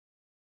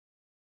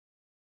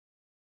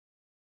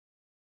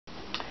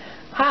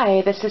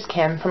Hi, this is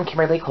Kim from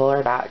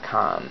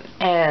KimberlyKoehler.com,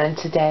 and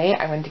today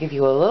I wanted to give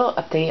you a little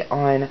update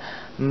on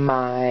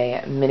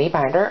my mini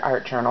binder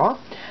art journal.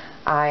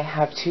 I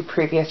have two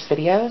previous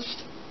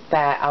videos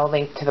that I'll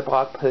link to the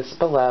blog post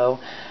below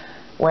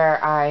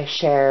where I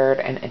shared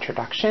an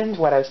introduction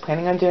to what I was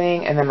planning on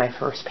doing and then my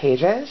first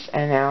pages,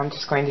 and now I'm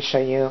just going to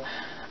show you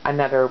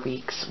another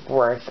week's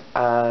worth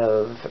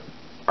of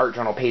art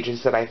journal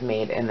pages that I've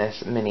made in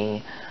this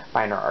mini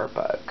binder art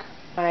book.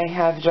 I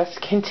have just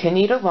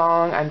continued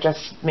along. I'm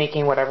just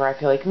making whatever I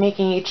feel like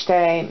making each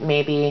day.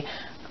 Maybe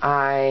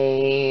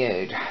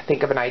I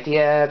think of an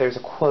idea, there's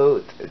a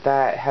quote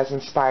that has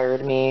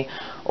inspired me,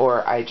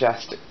 or I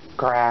just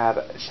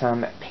grab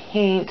some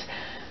paint,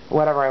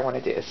 whatever I want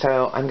to do.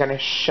 So I'm going to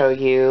show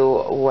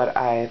you what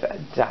I've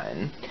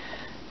done.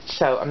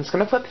 So I'm just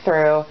going to flip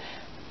through.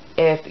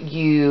 If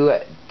you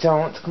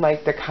don't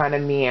like the kind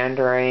of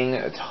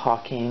meandering,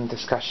 talking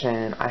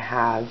discussion I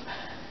have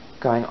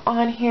going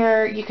on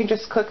here, you can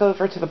just click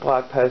over to the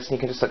blog post and you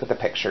can just look at the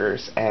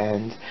pictures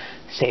and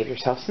save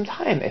yourself some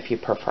time if you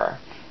prefer.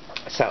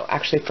 So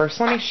actually first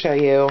let me show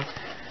you,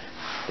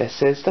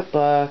 this is the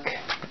book.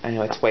 I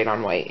know it's white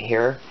on white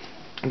here,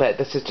 but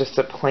this is just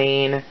a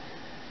plain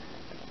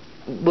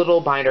little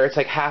binder. It's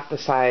like half the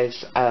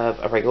size of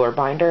a regular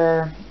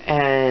binder,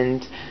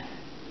 and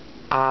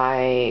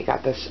I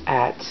got this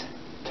at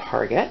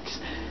Target,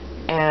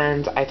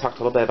 and I talked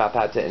a little bit about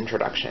that in the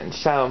introduction.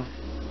 So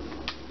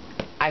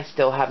I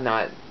still have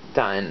not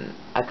done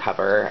a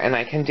cover, and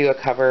I can do a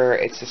cover,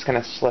 it's just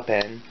going to slip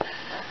in.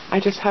 I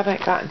just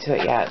haven't gotten to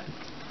it yet.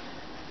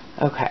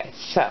 Okay,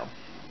 so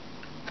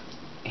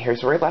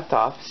here's where we left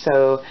off.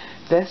 So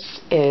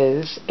this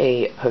is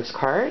a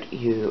postcard.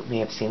 You may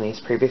have seen these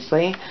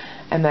previously.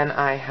 And then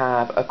I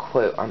have a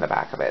quote on the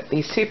back of it.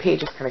 These two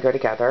pages kind of go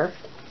together.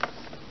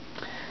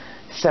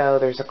 So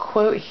there's a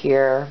quote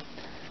here.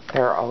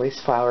 There are always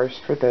flowers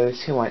for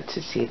those who want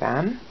to see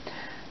them.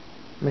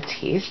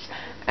 Matisse.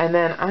 And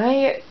then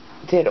I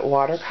did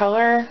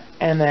watercolor,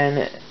 and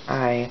then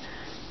I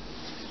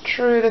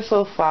drew this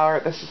little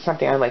flower. This is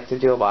something I like to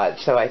do a lot,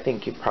 so I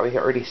think you've probably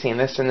already seen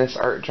this in this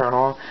art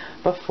journal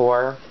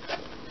before.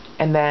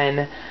 And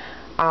then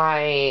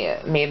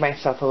I made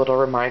myself a little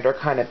reminder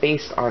kind of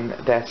based on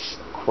this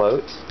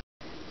quote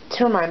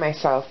to remind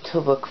myself to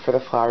look for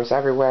the flowers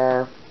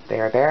everywhere. They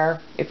are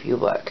there if you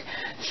look.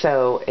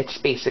 So it's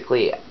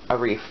basically a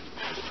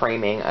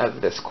reframing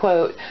of this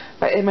quote,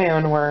 but in my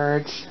own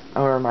words.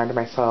 I'll remind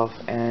myself,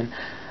 and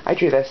I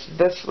drew this.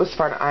 This was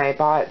fun. I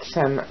bought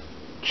some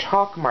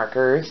chalk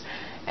markers,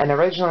 and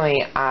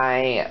originally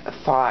I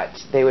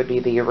thought they would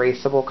be the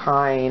erasable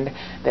kind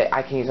that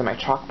I can use on my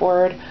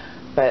chalkboard,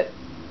 but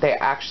they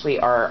actually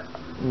are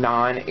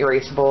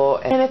non-erasable,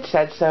 and it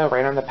said so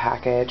right on the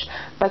package,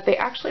 but they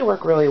actually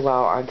work really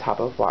well on top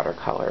of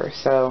watercolor,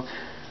 so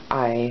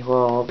I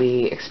will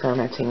be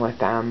experimenting with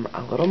them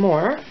a little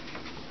more.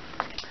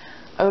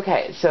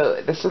 Okay,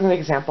 so this is an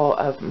example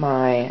of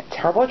my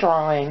terrible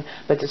drawing,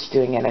 but just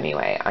doing it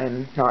anyway.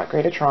 I'm not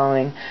great at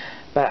drawing,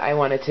 but I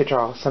wanted to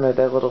draw some of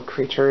the little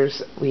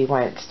creatures. We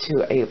went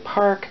to a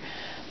park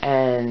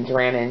and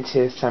ran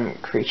into some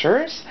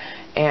creatures,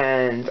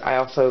 and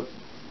I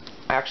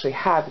actually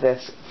have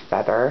this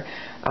feather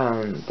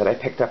that I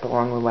picked up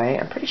along the way.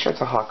 I'm pretty sure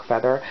it's a hawk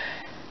feather,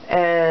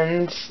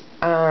 and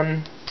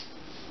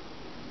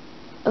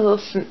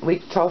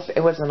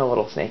it wasn't a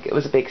little snake, it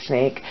was a big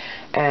snake,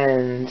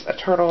 and a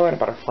turtle and a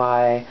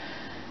butterfly.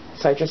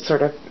 So I just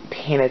sort of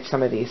painted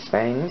some of these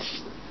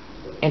things.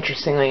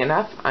 Interestingly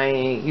enough, I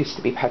used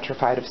to be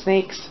petrified of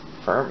snakes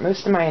for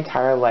most of my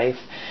entire life.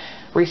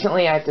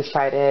 Recently I've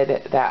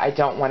decided that I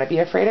don't want to be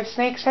afraid of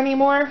snakes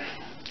anymore,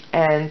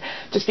 and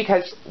just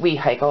because we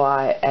hike a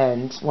lot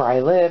and where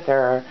I live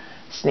there are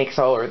snakes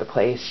all over the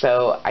place,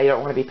 so I don't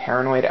want to be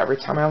paranoid every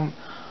time I'm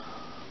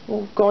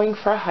going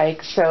for a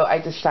hike. So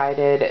I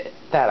decided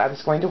that I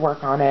was going to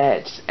work on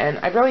it, and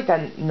I've really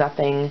done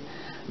nothing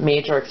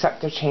major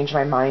except to change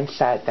my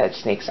mindset that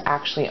snakes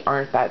actually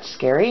aren't that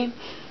scary.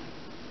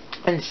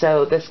 And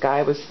so this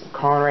guy was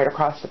crawling right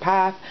across the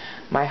path.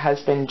 My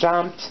husband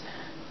jumped.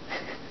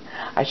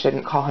 I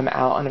shouldn't call him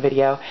out on a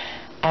video.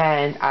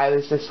 And I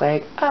was just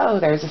like, oh,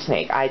 there's a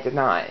snake. I did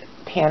not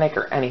panic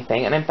or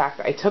anything. And in fact,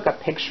 I took a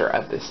picture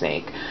of the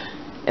snake.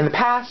 In the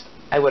past,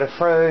 I would have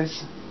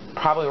froze,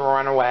 probably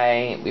run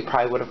away, we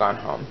probably would have gone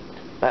home,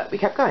 but we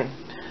kept going.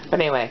 But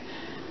anyway,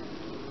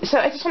 so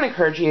I just want to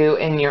encourage you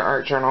in your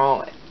art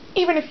journal,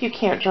 even if you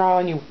can't draw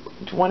and you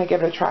want to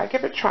give it a try,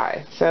 give it a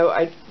try. So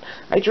I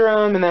drew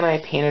them, and then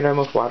I painted them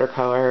with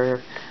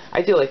watercolor.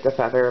 I do like the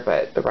feather,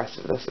 but the rest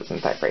of this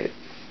isn't that great,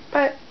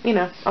 but you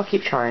know, I'll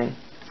keep trying.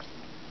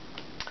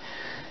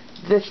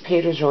 This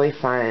page is really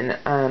fun.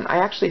 I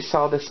actually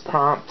saw this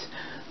prompt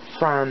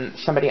from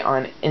somebody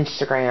on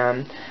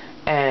Instagram,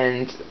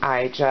 and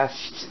I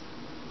just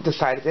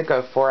decided to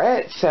go for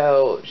it.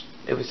 So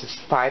it was just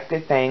 5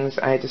 good things.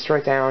 I just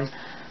wrote down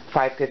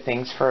 5 good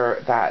things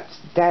for that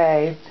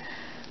day.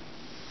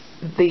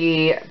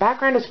 The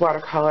background is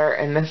watercolor,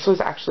 and this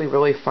was actually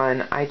really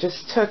fun. I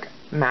just took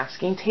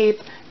masking tape.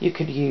 You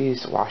could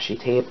use washi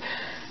tape,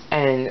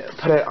 and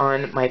put it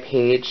on my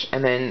page,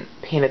 and then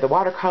painted the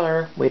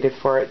watercolor, waited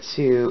for it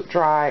to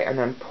dry, and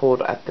then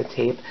pulled up the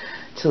tape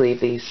to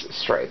leave these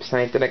stripes. And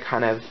I did it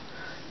kind of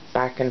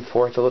back and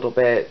forth a little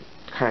bit,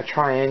 kind of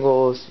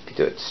triangles. You could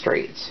do it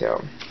straight too.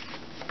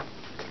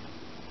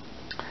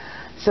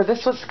 So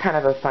this was kind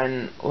of a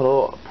fun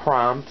little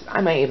prompt.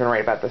 I might even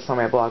write about this on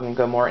my blog and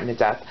go more into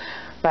depth.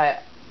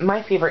 But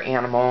my favorite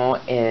animal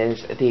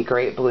is the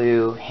great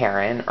blue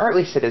heron, or at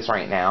least it is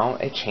right now.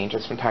 It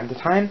changes from time to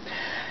time.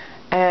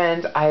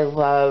 And I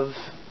love,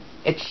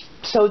 it's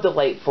so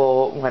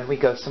delightful when we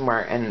go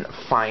somewhere and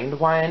find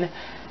one.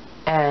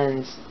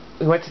 And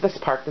we went to this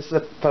park. This is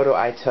a photo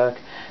I took.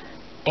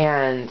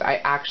 And I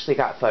actually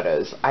got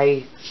photos.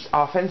 I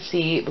often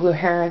see blue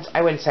herons.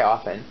 I wouldn't say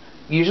often.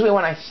 Usually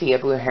when I see a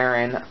blue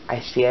heron, I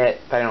see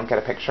it, but I don't get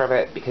a picture of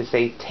it because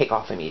they take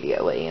off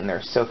immediately and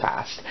they're so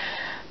fast.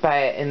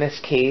 But in this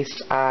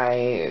case,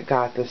 I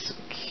got this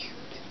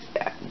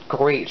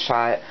great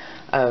shot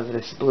of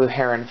this blue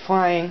heron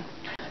flying.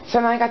 So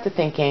then I got to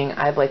thinking,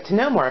 I'd like to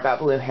know more about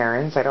blue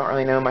herons. I don't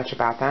really know much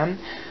about them.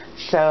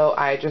 So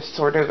I just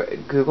sort of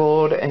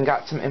Googled and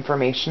got some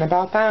information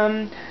about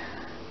them,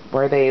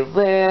 where they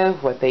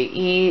live, what they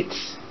eat.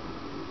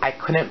 I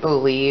couldn't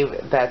believe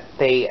that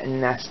they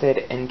nested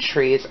in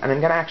trees. And I'm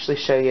going to actually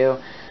show you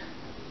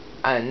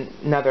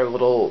another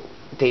little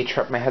day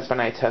trip my husband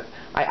and I took.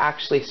 I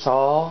actually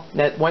saw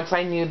that once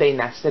I knew they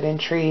nested in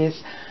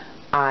trees,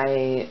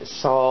 we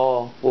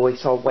saw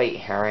white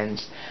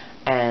herons,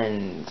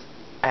 and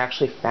I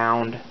actually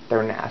found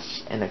their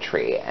nest in a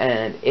tree,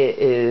 and it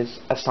is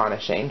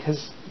astonishing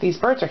because these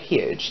birds are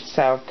huge.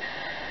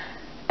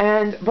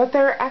 But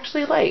they're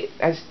actually light.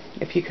 As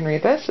if you can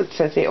read this, it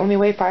says they only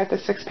weigh 5 to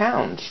 6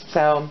 pounds.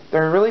 So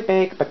they're really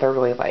big, but they're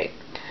really light.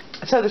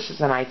 So this is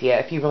an idea.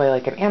 If you really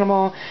like an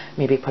animal,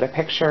 maybe put a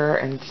picture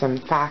and some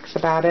facts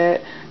about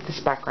it. This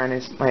background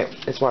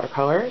is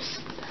watercolors.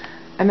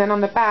 And then on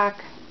the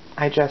back,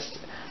 I just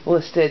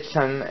listed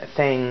some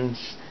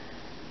things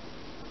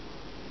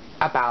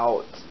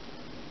about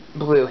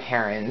blue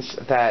herons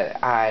that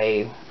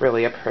I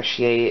really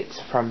appreciate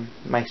from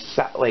my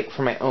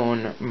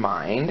own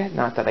mind,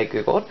 not that I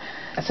Googled.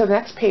 So the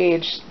next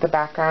page, the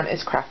background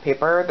is craft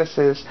paper. This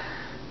is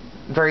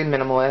very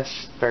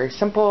minimalist, very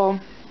simple,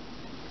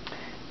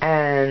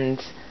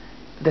 and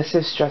this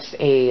is just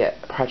a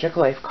Project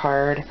Life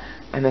card,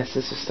 and this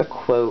is just a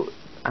quote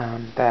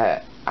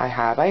that I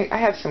have. I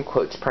have some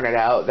quotes printed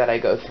out that I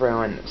go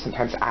through and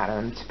sometimes add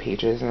them to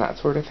pages and that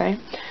sort of thing.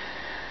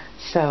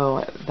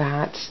 So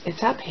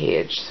it's that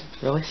page.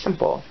 Really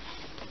simple.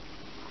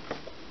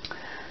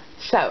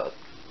 So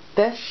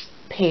this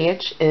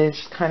page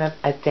is kind of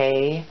a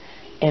day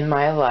in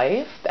my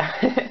life.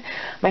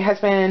 My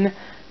husband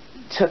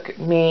took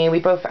me, we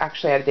both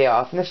actually had a day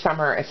off. In the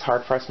summer it's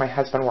hard for us. My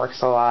husband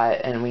works a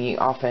lot and we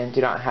often do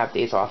not have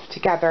days off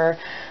together,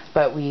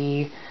 but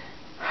we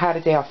had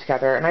a day off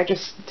together, and I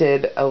just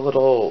did a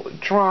little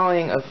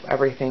drawing of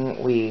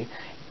everything we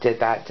did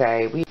that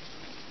day.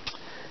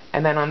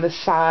 And then on this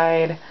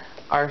side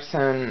are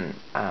some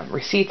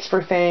receipts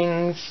for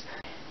things.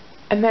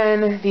 And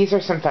then these are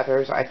some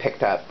feathers I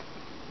picked up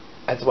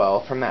as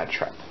well from that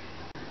trip.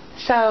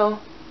 So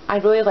I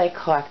really like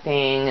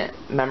collecting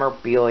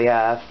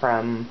memorabilia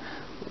from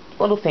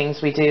little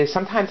things we do.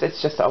 Sometimes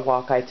it's just a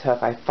walk I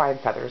took. I find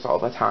feathers all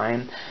the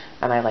time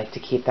and I like to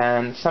keep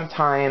them.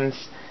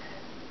 Sometimes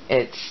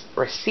it's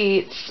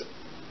receipts,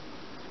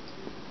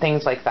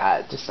 things like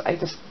that. I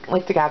just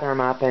like to gather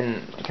them up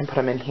and I can put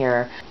them in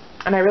here.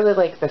 And I really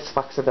like this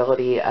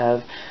flexibility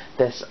of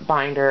this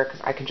binder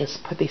because I can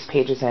just put these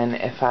pages in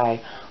if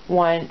I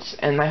want.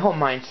 And my whole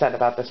mindset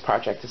about this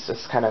project is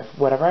just kind of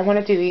whatever I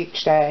want to do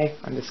each day,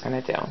 I'm just going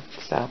to do.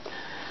 So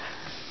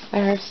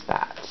there's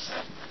that.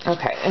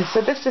 Okay, and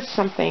so this is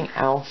something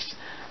else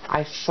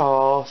I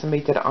saw.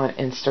 Somebody did it on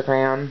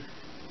Instagram.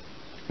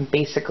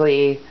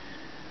 Basically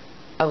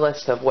a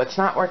list of what's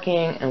not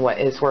working and what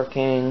is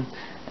working.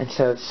 And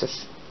so it's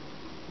just,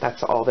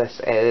 that's all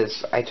this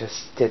is. I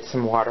just did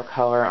some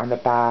watercolor on the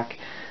back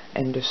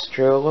and just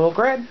drew a little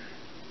grid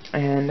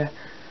and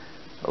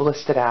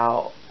listed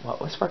out what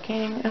was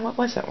working and what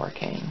wasn't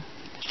working.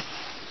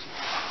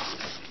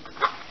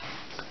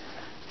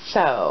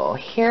 So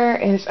here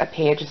is a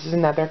page. This is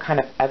another kind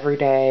of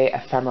everyday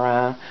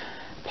ephemera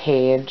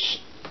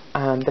page.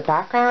 The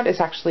background is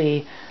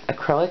actually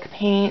acrylic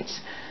paint,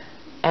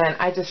 and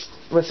I just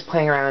was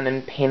playing around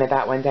and painted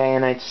that one day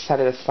and I just set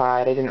it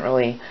aside. I didn't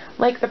really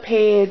like the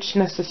page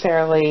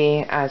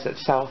necessarily as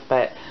itself,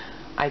 but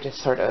I just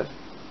sort of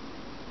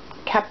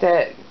kept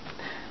it.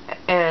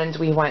 And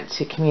we went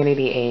to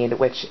Community Aid,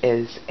 which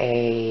is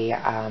a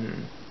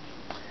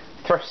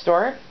thrift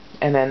store,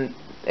 and then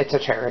it's a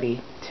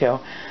charity too.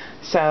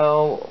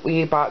 So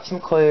we bought some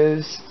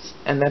clothes,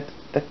 and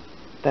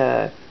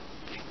the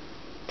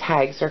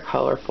tags are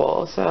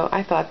colorful, so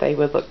I thought they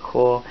would look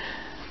cool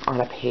on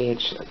a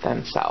page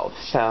themselves.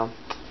 So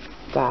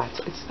that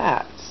is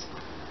that.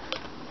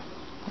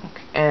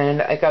 Okay. And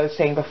like I was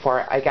saying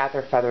before, I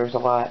gather feathers a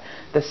lot.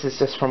 This is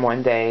just from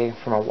one day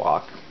from a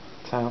walk.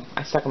 so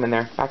I stuck them in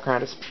there.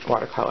 Background is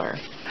watercolor.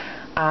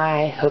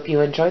 I hope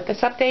you enjoyed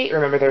this update.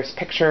 Remember, there's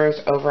pictures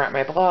over at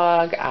my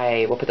blog.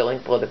 I will put the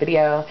link below the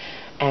video,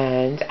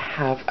 and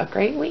have a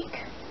great week.